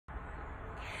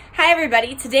Hi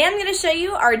everybody, today I'm going to show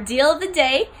you our deal of the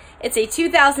day. It's a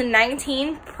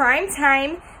 2019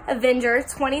 primetime Avenger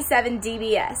 27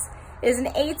 DBS. It is an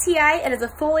ATI, it is a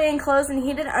fully enclosed and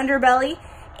heated underbelly,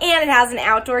 and it has an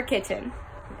outdoor kitchen.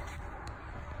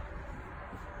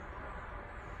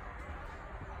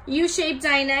 U-shaped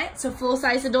dinette, so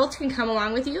full-size adults can come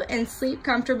along with you and sleep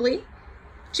comfortably.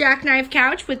 Jackknife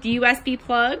couch with USB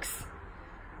plugs.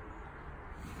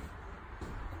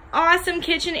 Awesome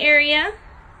kitchen area.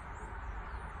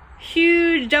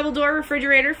 Huge double door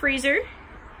refrigerator freezer.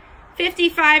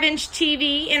 55-inch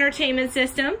TV entertainment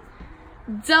system.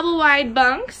 Double wide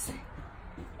bunks.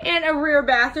 And a rear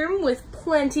bathroom with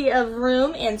plenty of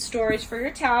room and storage for your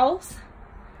towels.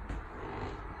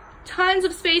 Tons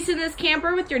of space in this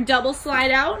camper with your double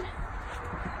slide out.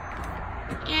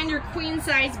 And your queen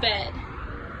size bed.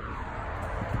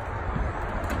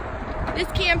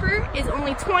 This camper is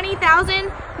only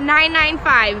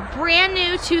 $20,995, brand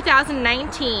new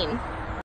 2019.